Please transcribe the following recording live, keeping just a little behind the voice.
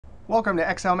Welcome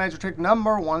to Excel Magic Trick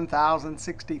number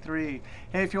 1063.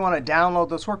 Hey, if you want to download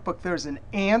this workbook, there's an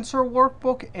answer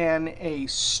workbook and a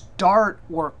start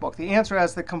workbook. The answer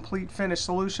has the complete finished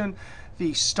solution.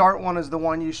 The start one is the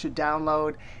one you should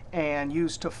download and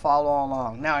use to follow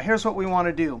along. Now, here's what we want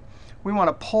to do. We want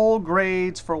to pull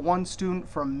grades for one student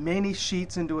from many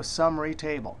sheets into a summary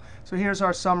table. So here's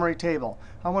our summary table.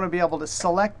 I want to be able to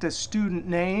select a student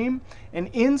name and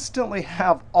instantly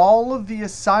have all of the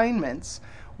assignments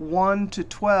 1 to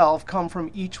 12 come from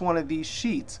each one of these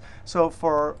sheets. So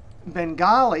for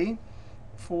Bengali,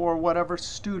 for whatever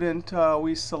student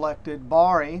we selected,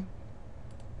 Bari,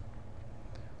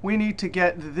 we need to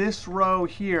get this row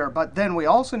here. But then we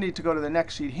also need to go to the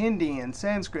next sheet, Hindi and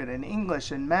Sanskrit and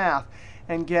English and math,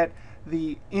 and get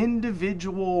the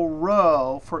individual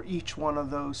row for each one of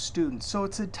those students. So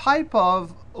it's a type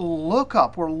of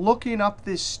lookup. We're looking up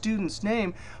this student's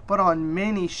name, but on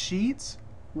many sheets.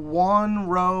 One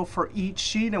row for each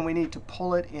sheet, and we need to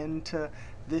pull it into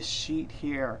this sheet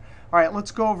here. All right,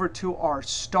 let's go over to our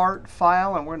start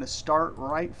file, and we're going to start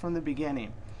right from the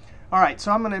beginning. All right,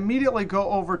 so I'm going to immediately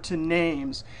go over to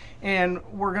names, and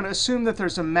we're going to assume that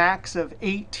there's a max of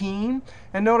 18.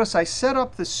 And notice I set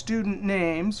up the student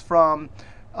names from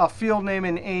a field name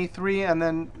in A3 and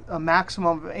then a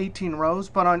maximum of 18 rows.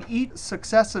 But on each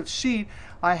successive sheet,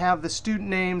 I have the student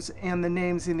names and the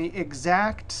names in the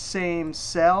exact same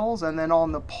cells. And then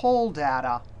on the poll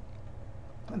data,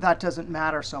 that doesn't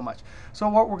matter so much. So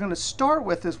what we're going to start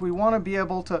with is we want to be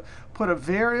able to put a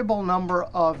variable number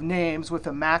of names with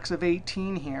a max of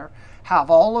 18 here, have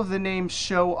all of the names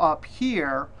show up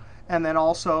here, and then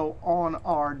also on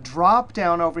our drop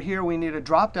down over here, we need a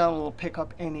drop down that will pick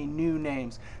up any new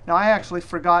names. Now, I actually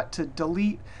forgot to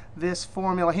delete this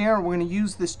formula here. We're going to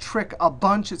use this trick a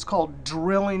bunch. It's called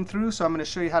drilling through. So I'm going to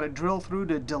show you how to drill through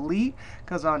to delete,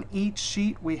 because on each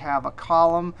sheet we have a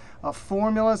column of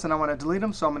formulas, and I want to delete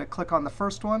them. So I'm going to click on the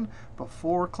first one.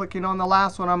 Before clicking on the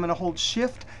last one, I'm going to hold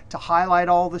Shift to highlight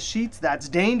all the sheets. That's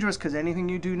dangerous, because anything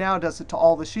you do now does it to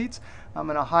all the sheets. I'm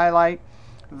going to highlight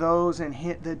those and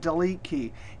hit the delete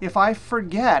key. If I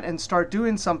forget and start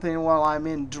doing something while I'm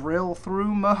in drill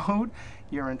through mode,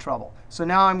 you're in trouble. So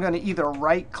now I'm going to either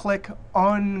right-click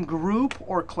ungroup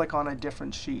or click on a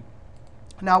different sheet.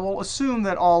 Now we'll assume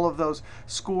that all of those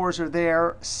scores are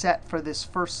there set for this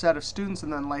first set of students,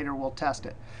 and then later we'll test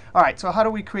it. All right, so how do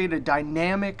we create a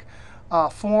dynamic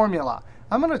formula?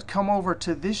 I'm going to come over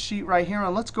to this sheet right here,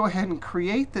 and let's go ahead and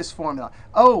create this formula.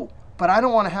 Oh, but I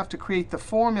don't want to have to create the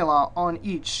formula on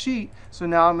each sheet. So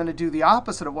now I'm going to do the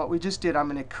opposite of what we just did. I'm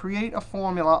going to create a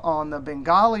formula on the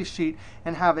Bengali sheet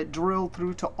and have it drilled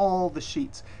through to all the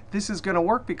sheets. This is going to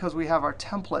work because we have our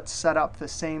templates set up the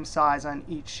same size on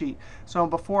each sheet. So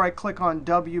before I click on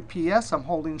WPS, I'm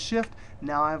holding Shift.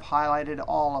 Now I've highlighted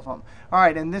all of them. All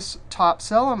right, in this top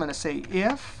cell, I'm going to say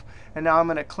if. And now I'm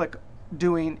going to click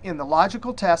doing in the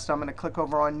logical test, I'm going to click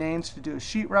over on names to do a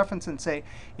sheet reference and say,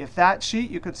 if that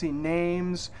sheet, you can see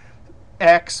names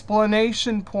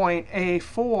explanation point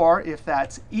A4, if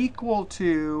that's equal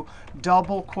to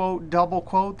double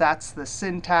quote, that's the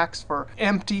syntax for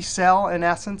empty cell in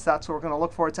essence. That's what we're going to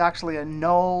look for. It's actually a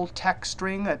null text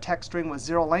string, a text string with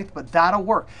 0 length, but that'll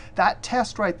work. That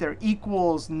test right there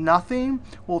equals nothing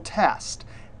will test.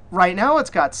 Right now it's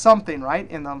got something,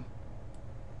 right, in the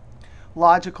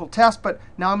logical test, but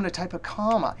now I'm going to type a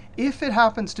comma. If it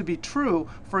happens to be true,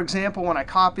 for example, when I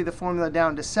copy the formula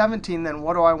down to 17, then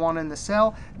what do I want in the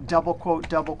cell? Double quote,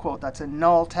 double quote. That's a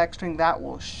null text string. That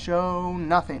will show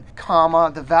nothing.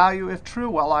 Comma, the value if true,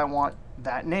 well, I want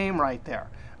that name right there.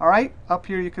 All right, up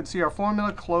here you can see our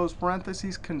formula, close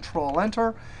parentheses, Control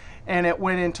Enter. And it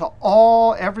went into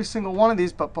every single one of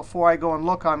these. But before I go and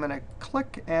look, I'm going to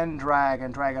click and drag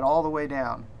it all the way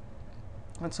down.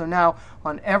 And so now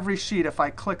on every sheet, if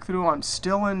I click through, I'm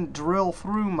still in drill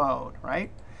through mode, right?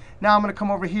 Now I'm going to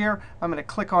come over here. I'm going to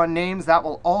click on names. That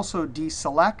will also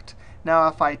deselect. Now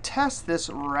if I test this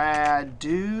rad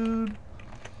dude,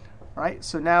 right?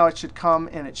 So now it should come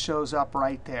and it shows up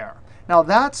right there. Now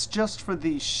that's just for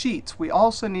these sheets. We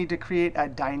also need to create a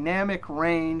dynamic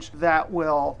range that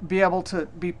will be able to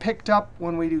be picked up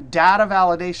when we do data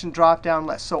validation drop-down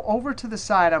list. So over to the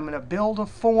side, I'm going to build a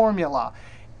formula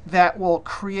that will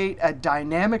create a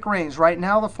dynamic range. Right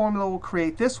now, the formula will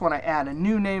create this. When I add a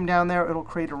new name down there, it'll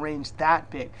create a range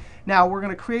that big. Now, we're going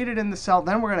to create it in the cell.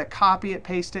 Then we're going to copy it,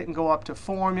 paste it, and go up to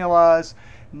Formulas,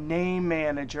 Name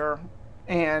Manager,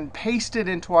 and paste it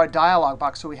into our dialog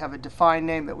box so we have a defined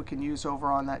name that we can use over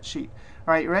on that sheet.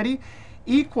 All right, you ready?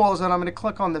 Equals, and I'm going to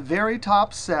click on the very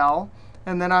top cell.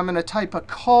 And then I'm going to type a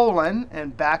colon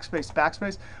and backspace,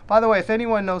 backspace. By the way, if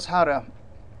anyone knows how to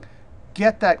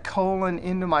get that colon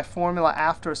into my formula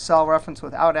after a cell reference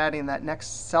without adding that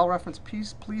next cell reference,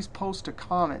 please post a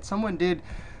comment. Someone did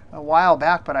a while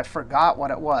back, but I forgot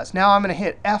what it was. Now I'm going to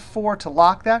hit F4 to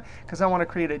lock that because I want to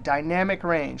create a dynamic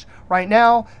range. Right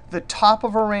now, the top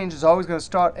of a range is always going to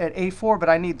start at A4, but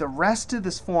I need the rest of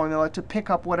this formula to pick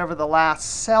up whatever the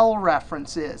last cell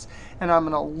reference is. And I'm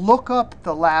going to look up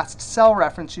the last cell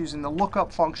reference using the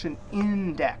lookup function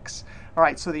index. All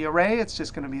right, so the array, it's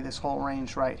just going to be this whole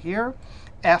range right here.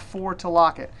 F4 to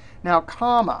lock it. Now,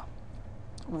 comma,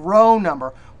 row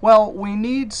number. Well, we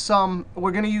need some,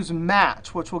 we're going to use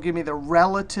match, which will give me the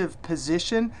relative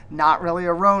position. Not really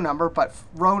a row number, but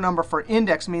row number for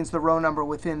index means the row number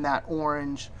within that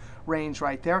orange range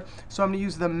right there. So I'm going to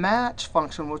use the match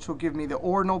function, which will give me the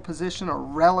ordinal position or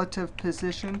relative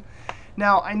position.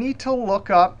 Now, I need to look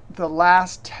up the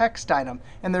last text item.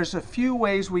 And there's a few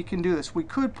ways we can do this. We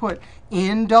could put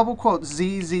in double quotes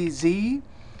ZZZ.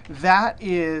 That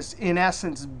is, in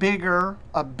essence, a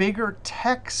bigger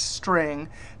text string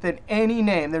than any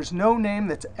name. There's no name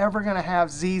that's ever going to have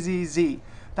ZZZ.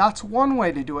 That's one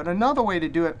way to do it. Another way to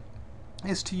do it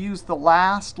is to use the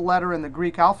last letter in the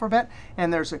Greek alphabet.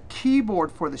 And there's a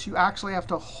keyboard for this. You actually have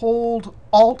to hold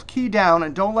Alt key down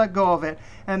and don't let go of it,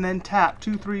 and then tap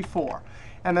 2, 3, 4.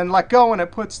 And then let go, and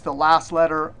it puts the last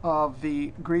letter of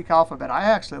the Greek alphabet. I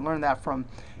actually learned that from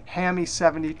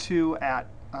Hammy72 at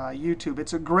YouTube.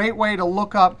 It's a great way to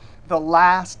look up the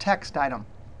last text item.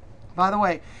 By the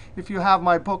way, if you have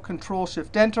my book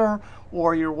Control-Shift-Enter,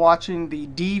 or you're watching the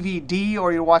DVD,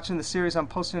 or you're watching the series I'm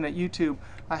posting at YouTube,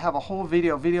 I have a whole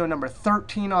video, video number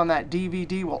 13 on that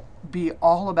DVD will be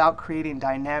all about creating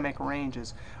dynamic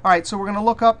ranges. All right, so we're going to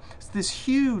look up this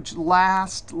huge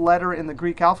last letter in the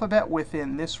Greek alphabet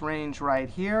within this range right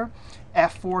here.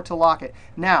 F4 to lock it.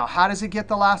 Now, how does it get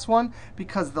the last one?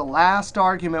 Because the last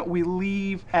argument we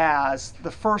leave as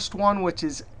the first one, which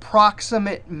is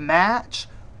proximate match.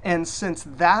 And since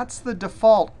that's the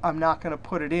default, I'm not going to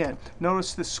put it in.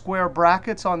 Notice the square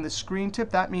brackets on the screen tip.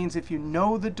 That means if you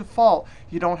know the default,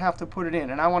 you don't have to put it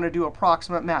in. And I want to do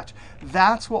approximate match.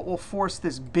 That's what will force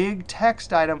this big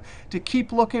text item to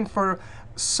keep looking for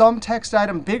some text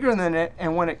item bigger than it.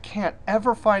 And when it can't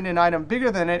ever find an item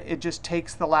bigger than it, it just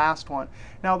takes the last one.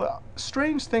 Now, the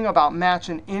strange thing about match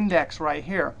and index right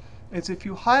here is if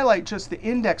you highlight just the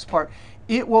index part,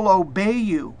 it will obey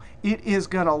you. It is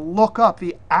going to look up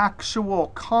the actual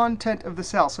content of the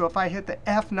cell. So if I hit the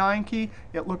F9 key,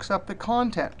 it looks up the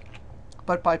content.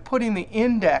 But by putting the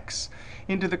index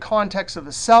into the context of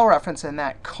a cell reference, and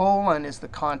that colon is the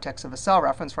context of a cell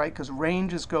reference, right? Because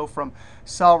ranges go from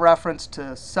cell reference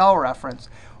to cell reference.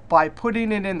 By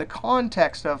putting it in the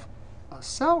context of a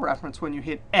cell reference, when you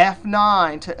hit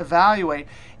F9 to evaluate,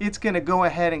 it's going to go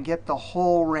ahead and get the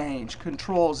whole range.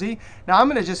 Control Z. Now I'm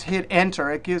going to just hit Enter.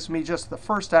 It gives me just the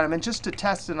first item. And just to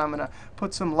test it, I'm going to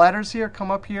put some letters here, come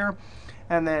up here,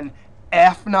 and then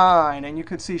F9. And you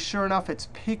can see, sure enough, it's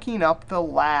picking up the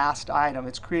last item.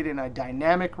 It's creating a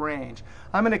dynamic range.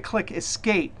 I'm going to click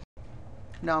Escape.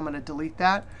 Now I'm going to delete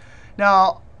that.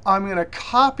 Now, I'm going to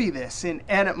copy this in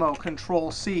edit mode,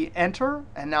 Control-C, Enter.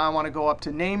 And now I want to go up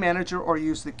to Name Manager or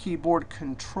use the keyboard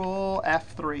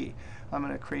Control-F3. I'm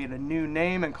going to create a new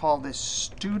name and call this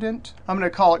Student. I'm going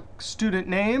to call it Student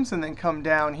Names and then come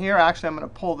down here. Actually, I'm going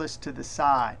to pull this to the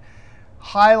side.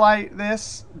 Highlight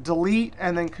this, delete,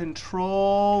 and then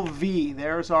Control-V.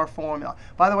 There's our formula.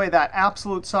 By the way, that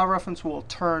absolute cell reference will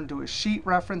turn to a sheet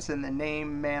reference in the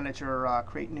Name Manager.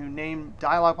 Create New Name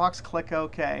dialog box. Click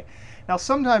OK. Now,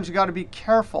 sometimes you've got to be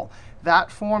careful.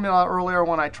 That formula earlier,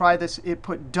 when I tried this, it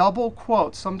put double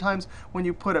quotes. Sometimes when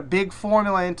you put a big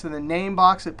formula into the name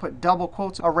box, it put double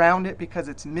quotes around it because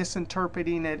it's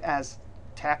misinterpreting it as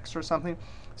text or something.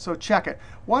 So check it.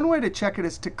 One way to check it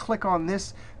is to click on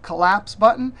this collapse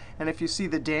button. And if you see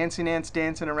the dancing ants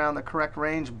dancing around the correct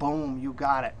range, boom, you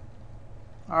got it.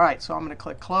 All right, so I'm going to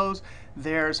click Close.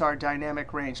 There's our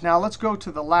dynamic range. Now let's go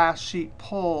to the last sheet,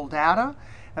 Pull Data.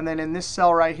 And then in this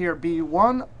cell right here,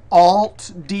 B1,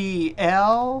 Alt-D,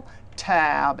 L,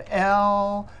 Tab,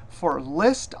 L. For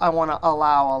list, I want to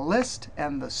allow a list.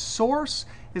 And the source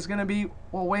is going to be,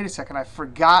 well, wait a second. I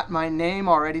forgot my name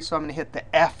already, so I'm going to hit the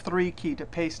F3 key to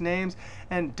paste names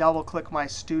and double-click my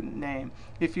student name.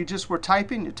 If you just were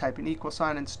typing, you type an equal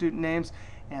sign in student names,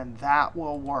 and that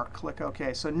will work. Click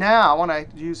OK. So now when I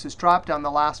use this drop-down,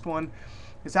 the last one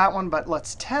is that one. But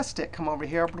let's test it. Come over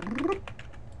here.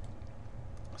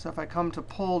 So if I come to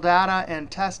Pull Data and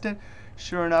test it,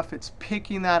 sure enough, it's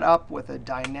picking that up with a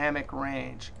dynamic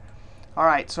range. All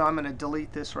right, so I'm going to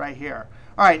delete this right here.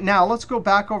 All right, now let's go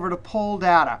back over to Pull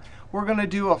Data. We're going to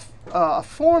do a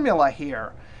formula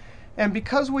here. And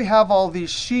because we have all these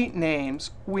sheet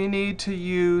names, we need to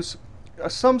use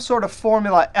some sort of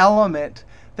formula element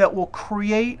that will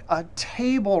create a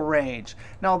table range.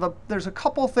 Now, there's a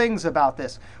couple things about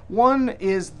this. One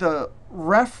is the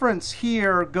reference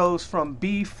here goes from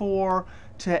B4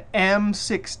 to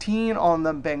M16 on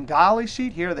the Bengali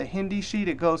sheet. Here, the Hindi sheet,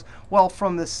 it goes, well,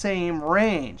 from the same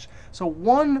range. So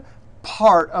one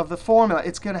part of the formula,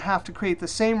 it's going to have to create the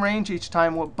same range each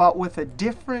time, but with a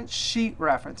different sheet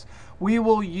reference. We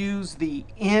will use the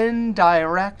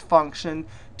INDIRECT function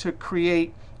to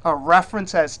create a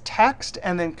reference as text,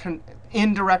 and then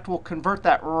INDIRECT will convert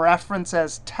that reference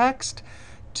as text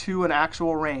to an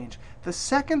actual range. The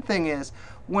second thing is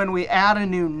when we add a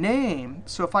new name,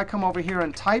 so if I come over here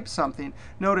and type something,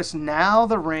 notice now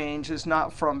the range is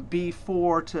not from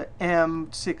B4 to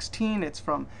M16. It's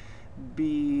from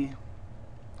B4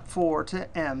 to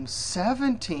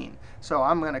M17. So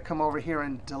I'm going to come over here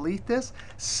and delete this.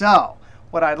 So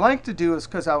what I'd like to do is,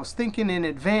 because I was thinking in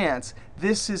advance,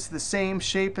 this is the same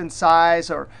shape and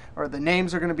size, or the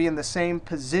names are going to be in the same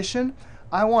position.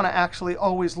 I want to actually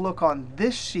always look on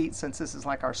this sheet, since this is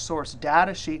like our source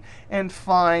data sheet, and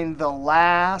find the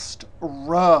last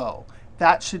row.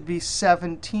 That should be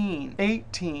 17,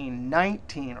 18,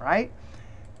 19, right?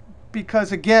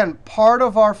 Because, again, part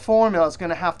of our formula is going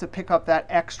to have to pick up that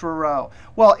extra row.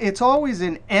 Well, it's always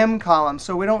in M column,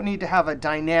 so we don't need to have a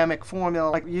dynamic formula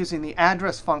like using the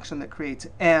address function that creates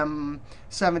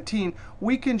M17.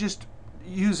 We can just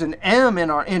use an M in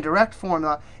our indirect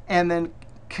formula and then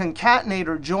concatenate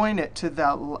or join it to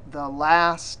the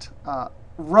last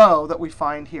row that we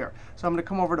find here. So I'm going to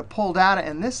come over to pull data.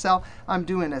 In this cell, I'm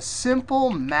doing a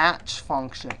simple match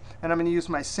function. And I'm going to use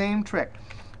my same trick.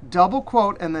 Double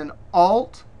quote, and then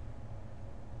Alt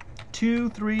 2,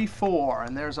 3, 4.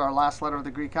 And there's our last letter of the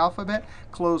Greek alphabet.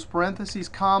 Close parentheses,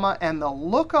 comma, and the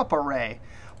lookup array.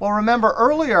 Well, remember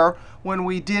earlier when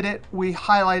we did it, we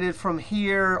highlighted from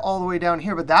here all the way down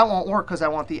here. But that won't work because I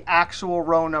want the actual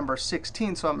row number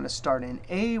 16. So I'm going to start in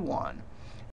A1.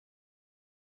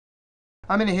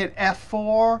 I'm going to hit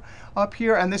F4 up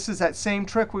here. And this is that same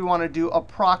trick. We want to do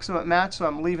approximate match. So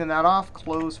I'm leaving that off.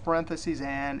 Close parentheses,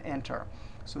 and Enter.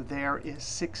 So there is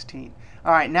 16.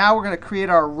 All right, now we're going to create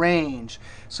our range.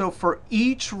 So for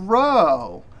each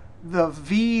row, the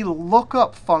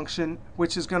VLOOKUP function,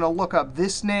 which is going to look up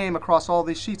this name across all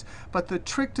these sheets. But the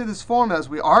trick to this formula is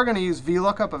we are going to use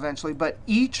VLOOKUP eventually, but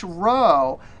each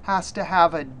row has to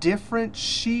have a different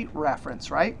sheet reference,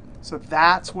 right? So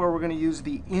that's where we're going to use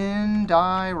the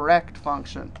INDIRECT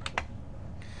function.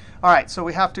 All right, so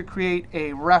we have to create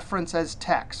a reference as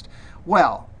text.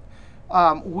 Well,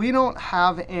 we don't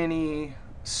have any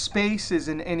spaces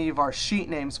in any of our sheet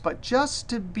names, but just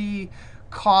to be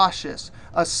cautious,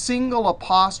 a single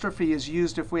apostrophe is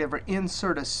used if we ever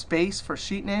insert a space for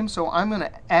sheet names. So I'm going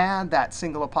to add that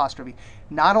single apostrophe.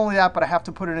 Not only that, but I have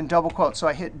to put it in double quotes. So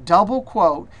I hit double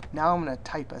quote. Now I'm going to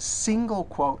type a single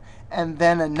quote and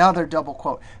then another double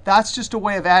quote. That's just a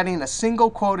way of adding a single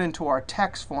quote into our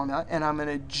text formula. And I'm going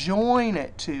to join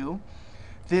it to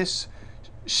this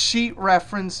sheet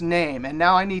reference name. And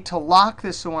now I need to lock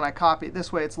this, so when I copy it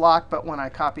this way, it's locked. But when I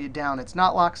copy it down, it's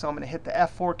not locked. So I'm going to hit the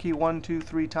F4 key 1, 2,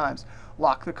 3 times.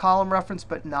 Lock the column reference,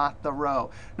 but not the row.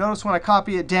 Notice when I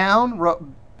copy it down,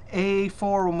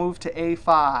 A4 will move to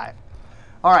A5.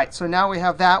 All right, so now we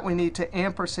have that. We need to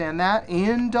ampersand that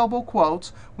in double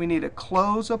quotes. We need a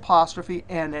close apostrophe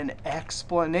and an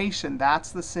explanation.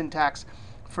 That's the syntax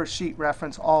for sheet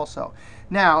reference also.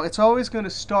 Now, it's always going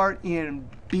to start in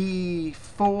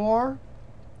B4.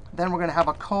 Then we're going to have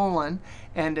a colon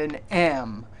and an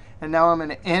M. And now I'm going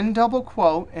to end double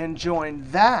quote and join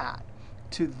that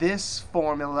to this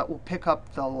formula that will pick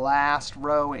up the last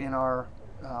row in our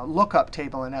lookup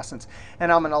table, in essence.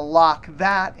 And I'm going to lock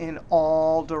that in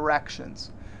all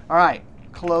directions. All right,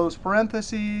 close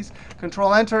parentheses,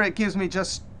 Control Enter. It gives me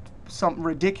just something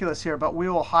ridiculous here, but we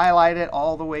will highlight it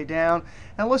all the way down.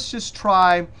 And let's just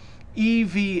try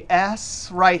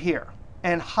EVS right here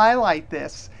and highlight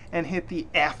this and hit the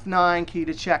F9 key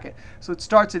to check it. So it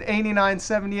starts at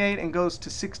 8978 and goes to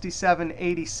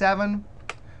 6787.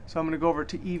 So I'm going to go over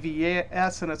to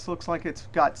EVS, and it looks like it's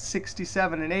got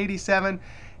 67 and 87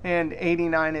 and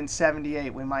 89 and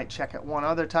 78. We might check it one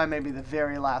other time, maybe the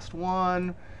very last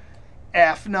one.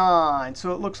 F9.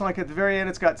 So it looks like at the very end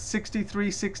it's got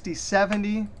 63, 60,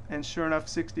 70. And sure enough,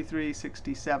 63,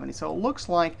 60, 70. So it looks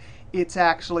like it's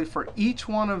actually for each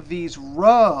one of these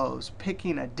rows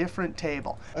picking a different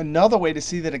table. Another way to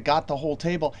see that it got the whole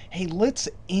table, hey, let's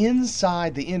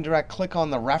inside the indirect click on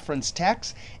the reference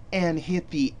text and hit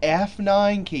the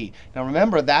F9 key. Now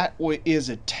remember, that is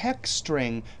a text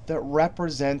string that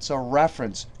represents a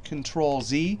reference. Control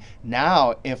Z.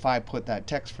 Now if I put that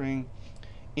text string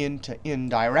into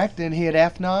indirect and hit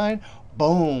F9,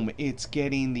 boom, it's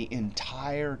getting the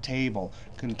entire table.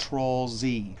 Control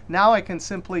Z. Now I can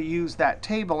simply use that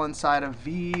table inside of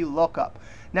VLOOKUP.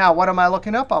 Now what am I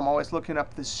looking up? I'm always looking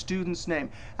up the student's name.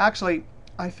 Actually,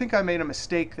 I think I made a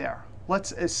mistake there.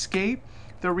 Let's escape.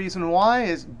 The reason why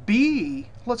is B.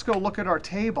 Let's go look at our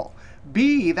table.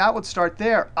 B, that would start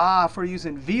there. If we're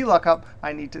using VLOOKUP,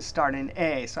 I need to start in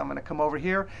A. So I'm going to come over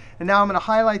here. And now I'm going to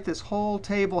highlight this whole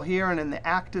table here. And in the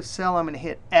active cell, I'm going to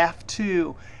hit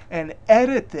F2 and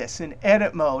edit this in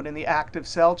edit mode in the active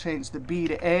cell. Change the B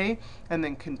to A. And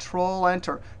then Control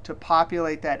Enter to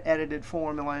populate that edited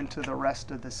formula into the rest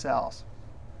of the cells.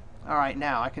 All right,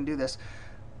 now I can do this.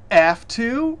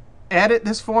 F2. Edit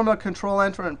this formula, Control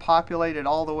Enter, and populate it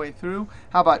all the way through.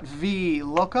 How about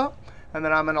VLOOKUP? And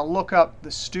then I'm going to look up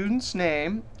the student's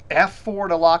name, F4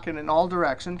 to lock it in all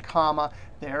directions, comma,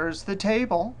 there's the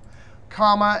table,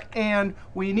 comma, and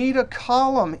we need a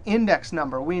column index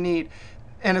number. We need,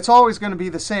 and it's always going to be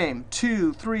the same,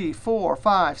 2, 3, 4,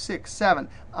 5, 6, 7.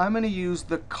 I'm going to use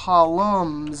the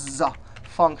columns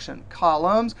function.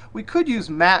 Columns. We could use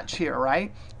match here,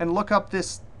 right? And look up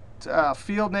this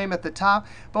field name at the top.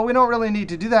 But we don't really need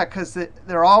to do that because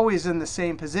they're always in the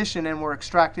same position, and we're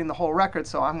extracting the whole record.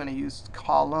 So I'm going to use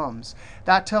columns.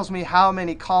 That tells me how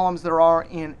many columns there are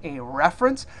in a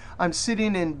reference. I'm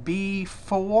sitting in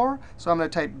B4. So I'm going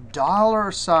to type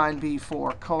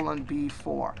 $B4, colon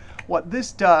B4. What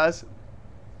this does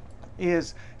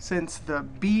is, since the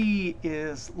B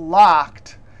is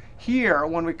locked here,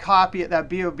 when we copy it, that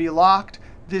B will be locked.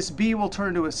 This B will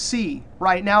turn to a C.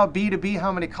 Right now, B to B,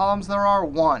 how many columns there are?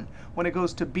 1. When it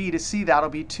goes to B to C, that'll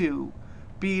be 2.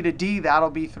 B to D, that'll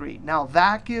be 3. Now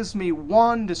that gives me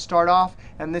 1 to start off,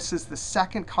 and this is the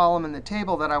second column in the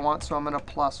table that I want, so I'm going to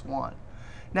plus 1.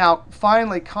 Now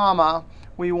finally, comma,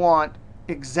 we want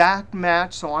exact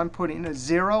match, so I'm putting a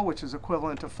 0, which is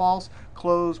equivalent to false,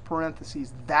 close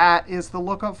parentheses. That is the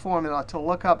lookup formula to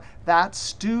look up that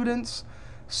student's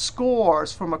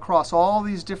scores from across all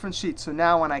these different sheets. So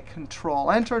now when I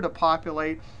Control Enter to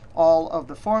populate all of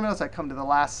the formulas, I come to the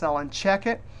last cell and check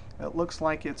it. It looks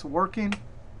like it's working.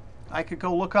 I could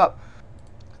go look up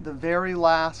the very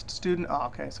last student.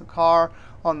 OK, so car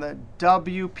on the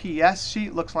WPS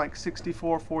sheet looks like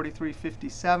 64, 43,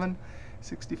 57.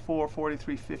 64,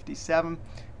 43, 57.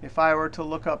 If I were to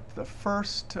look up the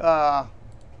first,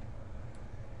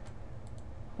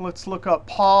 let's look up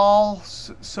Paul.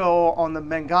 So on the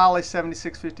Bengali,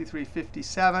 76, 53,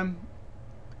 57.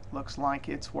 Looks like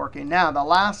it's working. Now, the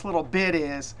last little bit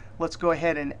is, let's go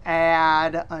ahead and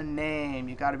add a name.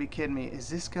 You got to be kidding me. Is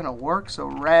this going to work? So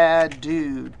rad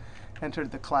dude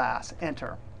entered the class.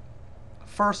 Enter.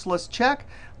 First, let's check.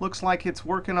 Looks like it's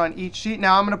working on each sheet.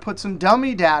 Now, I'm going to put some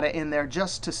dummy data in there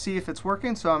just to see if it's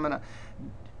working. So I'm going to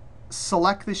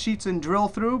select the sheets and drill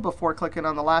through. Before clicking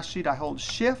on the last sheet, I hold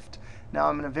Shift. Now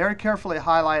I'm going to very carefully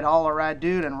highlight all of rad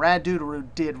dude, and rad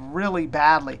dude did really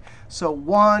badly. So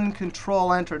 1,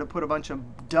 Control Enter to put a bunch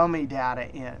of dummy data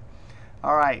in.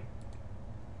 All right,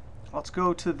 let's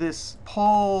go to this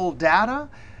pull data.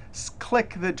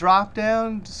 Click the drop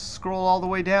down, scroll all the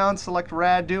way down, select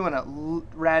rad dude,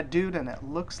 and it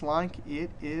looks like it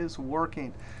is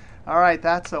working. All right,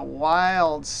 that's a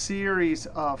wild series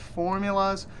of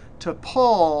formulas to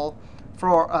pull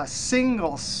for a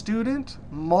single student,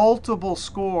 multiple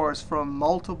scores from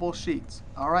multiple sheets.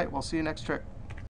 All right, we'll see you next trick.